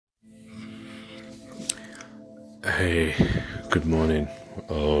Hey, good morning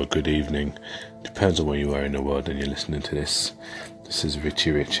or good evening. Depends on where you are in the world and you're listening to this. This is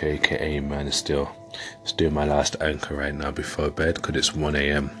Richie Rich, aka Man of Steel. Just doing my last anchor right now before bed because it's 1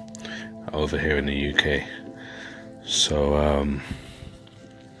 a.m. over here in the UK. So,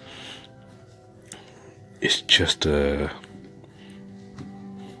 it's just when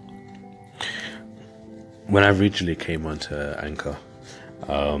I originally came onto Anchor,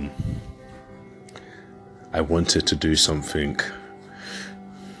 I wanted to do something,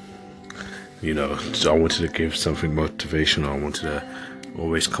 I wanted to give something motivational. I wanted to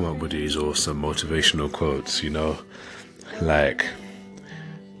always come up with these awesome motivational quotes, like,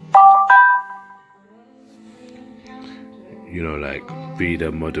 like be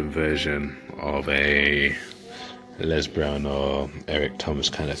the modern version of a Les Brown or Eric Thomas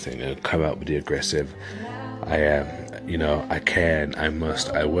kind of thing, and come out with the aggressive, I am, I can, I must,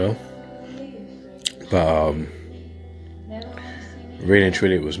 I will. But really and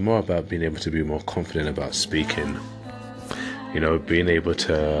truly, it was more about being able to be more confident about speaking. Being able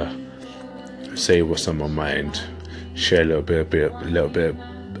to say what's on my mind, share a little bit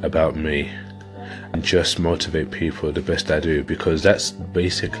about me, and just motivate people the best I do, because that's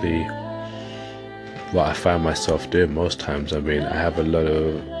basically what I find myself doing most times. I mean,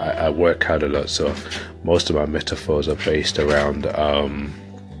 I work out a lot, so most of my metaphors are based around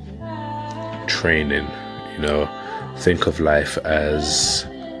training. Think of life as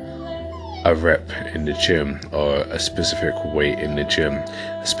a rep in the gym, or a specific weight in the gym,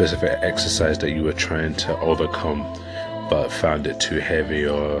 a specific exercise that you were trying to overcome but found it too heavy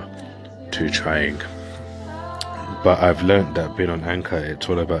or too trying. But I've learned that being on Anchor, it's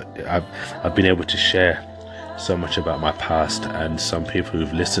all about, I've been able to share so much about my past, and some people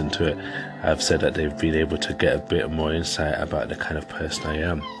who've listened to it have said that they've been able to get a bit more insight about the kind of person I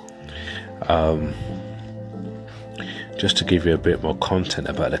am. Just to give you a bit more content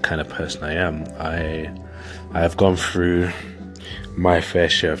about the kind of person I am, I have gone through my fair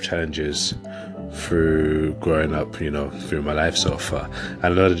share of challenges through growing up, through my life so far. I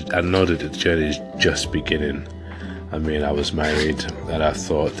know that the journey is just beginning. I mean, I was married, and I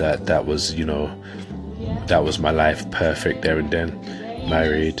thought that was my life perfect there and then.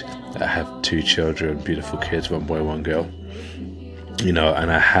 Married, I have 2 children, beautiful kids, 1 boy, 1 girl. And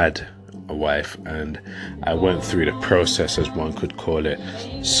I had a wife, and I went through the process, as one could call it: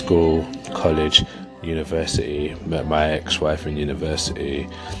 school, college, university. Met my ex-wife in university,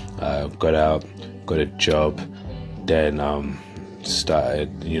 got out, got a job, then started,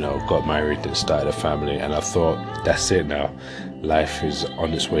 got married, then started a family, and I thought, that's it now, life is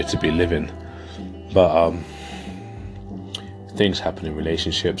on its way to be living. But things happen in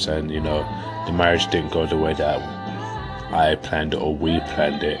relationships, and the marriage didn't go the way that I planned it or we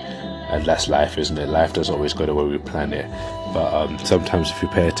planned it. And that's life, isn't it? Life doesn't always go the way we plan it. But sometimes if you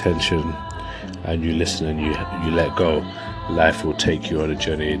pay attention and you listen and you let go, life will take you on a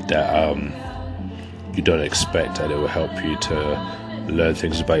journey that you don't expect, and it will help you to learn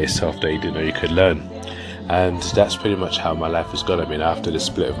things about yourself that you didn't know you could learn. And that's pretty much how my life has gone. I mean, after the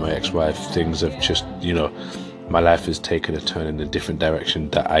split of my ex-wife, things have just, my life has taken a turn in a different direction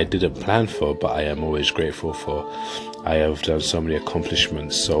that I didn't plan for, but I am always grateful for. I have done so many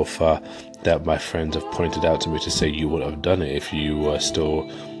accomplishments so far that my friends have pointed out to me to say, you would have done it if you were still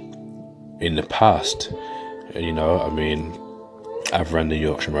in the past. I mean, I've run the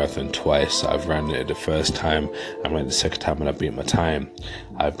Yorkshire Marathon twice. I've ran it the first time, I went the second time, and I beat my time.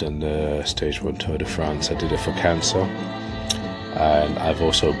 I've done the Stage 1 Tour de France. I did it for cancer. And I've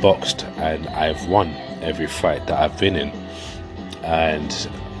also boxed, and I've won every fight that I've been in. And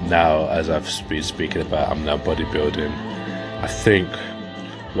now, as I've been speaking about, I'm now bodybuilding. I think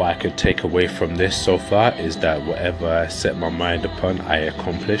what I can take away from this so far is that whatever I set my mind upon, I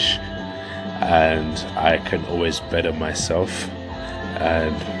accomplish, and I can always better myself.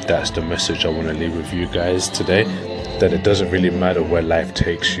 And that's the message I want to leave with you guys today, that it doesn't really matter where life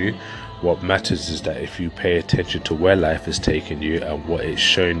takes you. What matters is that if you pay attention to where life has taken you and what it's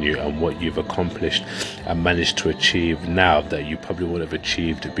shown you and what you've accomplished and managed to achieve now that you probably would have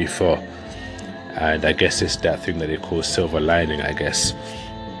achieved before. And I guess it's that thing that they call silver lining, I guess.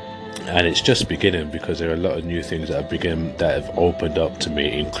 And it's just beginning, because there are a lot of new things that have opened up to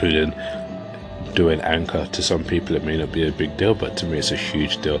me, including doing Anchor. To some people it may not be a big deal, but to me it's a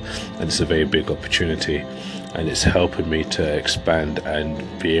huge deal, and it's a very big opportunity. And it's helping me to expand and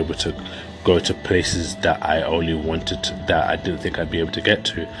be able to go to places that I only wanted to, that I didn't think I'd be able to get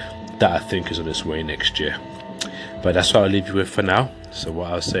to, that I think is on its way next year. But that's what I'll leave you with for now. So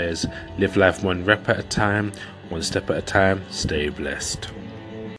what I'll say is, live life one rep at a time, one step at a time, stay blessed.